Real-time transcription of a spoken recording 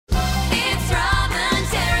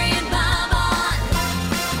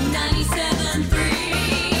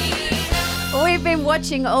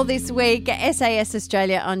watching all this week SAS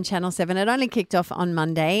Australia on Channel 7. It only kicked off on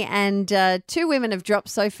Monday and two women have dropped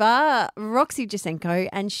so far, Roxy Jasenko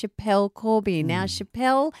and Chappelle Corby. Now,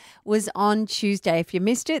 Chappelle was on Tuesday. If you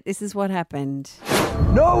missed it, this is what happened.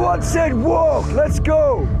 No one said walk. Let's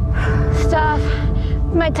go. Staff,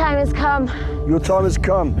 my time has come. Your time has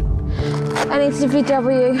come. I need to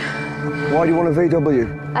VW. Why do you want a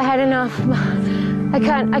VW? I had enough. I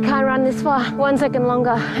can't run this far. 1 second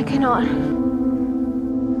longer. I cannot.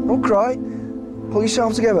 Don't cry. Pull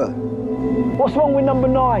yourself together. What's wrong with number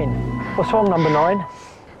 9? What's wrong, number 9?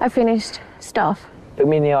 I finished. Staff. Look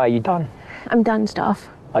me in the eye. You done? I'm done, staff.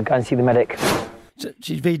 I go and see the medic. So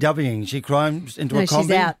she's VWing. She climbs into a combi?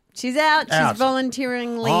 She's out. She's out. She's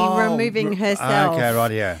voluntarily removing herself. Okay,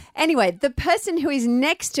 right, yeah. Anyway, the person who is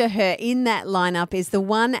next to her in that lineup is the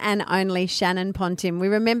one and only Shannan Ponton. We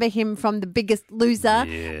remember him from The Biggest Loser,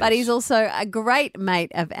 but he's also a great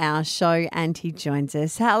mate of our show and he joins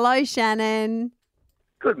us. Hello, Shannan.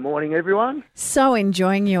 Good morning, everyone. So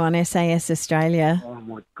enjoying you on SAS Australia. Oh,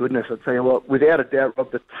 my goodness. I'll tell you what, without a doubt,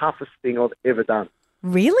 Rob, the toughest thing I've ever done.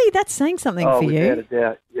 Really? That's saying something for you. Without a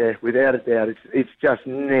doubt. Yeah, without a doubt. It's just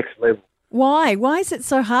next level. Why? Why is it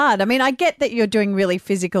so hard? I mean, I get that you're doing really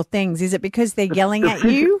physical things. Is it because they're yelling at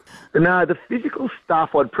you? No, the physical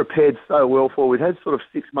stuff I'd prepared so well for. We'd had sort of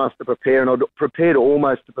 6 months to prepare and I'd prepared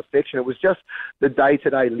almost to perfection. It was just the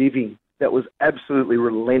day-to-day living that was absolutely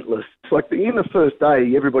relentless. It's like in the first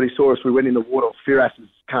day, everybody saw us. We went in the water. Firas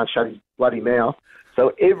can't shut his bloody mouth.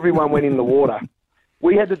 So everyone went in the water.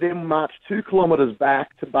 We had to then march 2 kilometres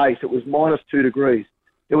back to base. It was -2 degrees.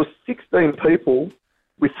 There was 16 people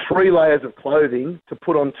with 3 layers of clothing to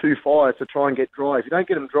put on 2 fires to try and get dry. If you don't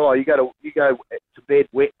get them dry, you go to bed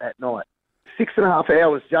wet that night. 6.5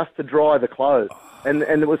 hours just to dry the clothes. And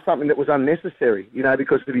it was something that was unnecessary,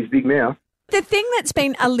 because of his big mouth. The thing that's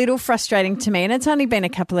been a little frustrating to me, and it's only been a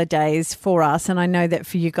couple of days for us, and I know that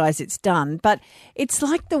for you guys it's done, but it's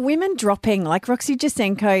like the women dropping, like Roxy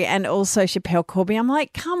Jasenko and also Chappelle Corby. I'm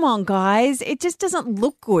like, come on, guys. It just doesn't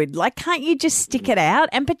look good. Like, can't you just stick it out?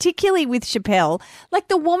 And particularly with Chappelle, like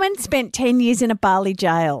the woman spent 10 years in a Bali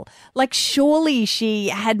jail. Like, surely she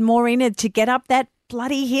had more in her to get up that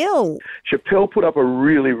bloody hill. Chappelle put up a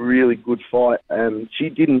really, really good fight. She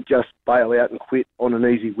didn't just bail out and quit on an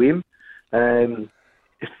easy whim.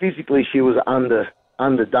 Physically, she was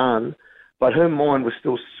underdone, but her mind was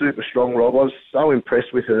still super strong, Rob. I was so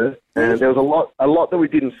impressed with her, and there was a lot that we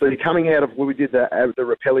didn't see coming out of where we did the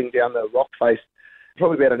rappelling down the rock face.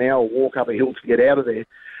 Probably about an hour walk up a hill to get out of there,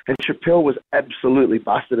 and Chappelle was absolutely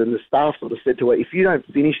busted. And the staff sort of said to her, "If you don't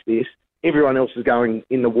finish this, everyone else is going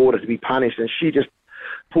in the water to be punished." And she just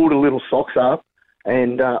pulled her little socks up,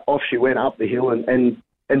 and off she went up the hill and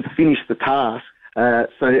finished the task.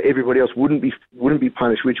 So everybody else wouldn't be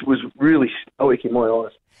punished, which was really stoic in my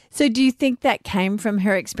eyes. So do you think that came from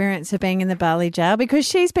her experience of being in the Bali jail? Because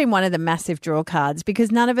she's been one of the massive draw cards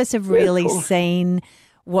because none of us have really seen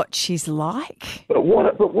what she's like. But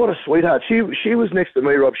what a sweetheart. She was next to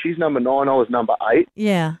me, Rob. She's number 9. I was number 8.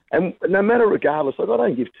 Yeah. And no matter regardless, I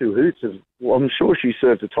don't give 2 hoots. I'm sure she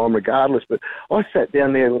served her time regardless. But I sat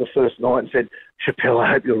down there the first night and said, "Chappelle,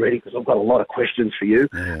 I hope you're ready because I've got a lot of questions for you."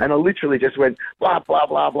 Yeah. And I literally just went blah, blah,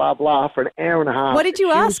 blah, blah, blah for an hour and a half. What did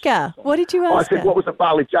you ask her? I said, what was the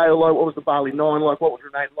Bali jail like? What was the Bali 9 like? What was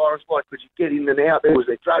Renee Lawrence like? Could you get in and out there? Was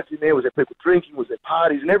there drugs in there? Was there people drinking? Was there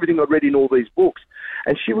parties? And everything I'd read in all these books.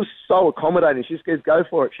 And she was so accommodating. She just goes, "Go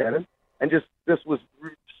for it, Shannan." And just was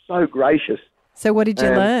so gracious. So what did you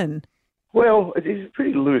learn? Well, it is a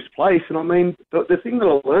pretty loose place. And I mean, the thing that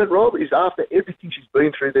I learned, Rob, is after everything she's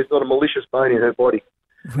been through, there's not a malicious bone in her body.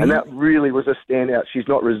 Really? And that really was a standout. She's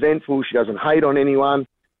not resentful. She doesn't hate on anyone.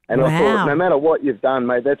 And I thought, no matter what you've done,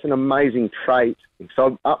 mate, that's an amazing trait.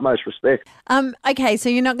 So utmost respect. Okay, so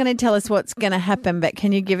you're not going to tell us what's going to happen, but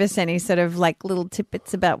can you give us any sort of like little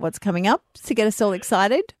tidbits about what's coming up to get us all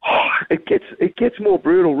excited? It gets more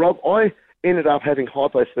brutal, Rob. I ended up having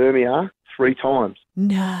hypothermia 3 times.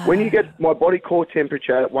 No. When you get my body core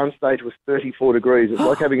temperature at one stage was 34 degrees. It's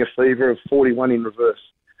like having a fever of 41 in reverse.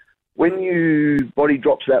 When your body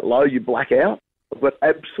drops that low, you black out. I've got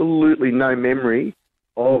absolutely no memory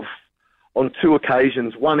of, on 2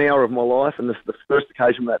 occasions, 1 hour of my life, and the first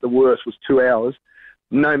occasion, the worst, was 2 hours.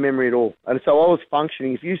 No memory at all. And so I was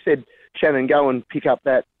functioning. If you said, "Shannan, go and pick up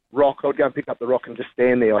that rock," I'd go and pick up the rock and just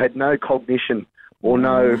stand there. I had no cognition or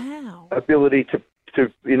no ability to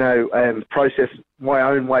process my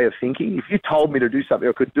own way of thinking. If you told me to do something,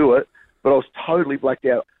 I could do it, but I was totally blacked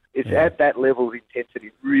out. It's at that level of intensity.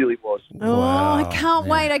 It really was. Oh, I can't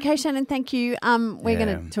wait. Okay, Shannon, thank you. We're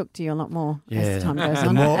going to talk to you a lot more as time goes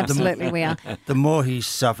on. Absolutely, we are. The more he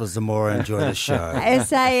suffers, the more I enjoy the show.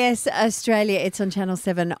 SAS Australia, it's on Channel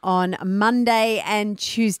 7 on Monday and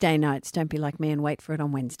Tuesday nights. Don't be like me and wait for it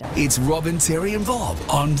on Wednesday. It's Robin, Terry and Bob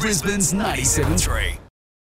on Brisbane's 97.3.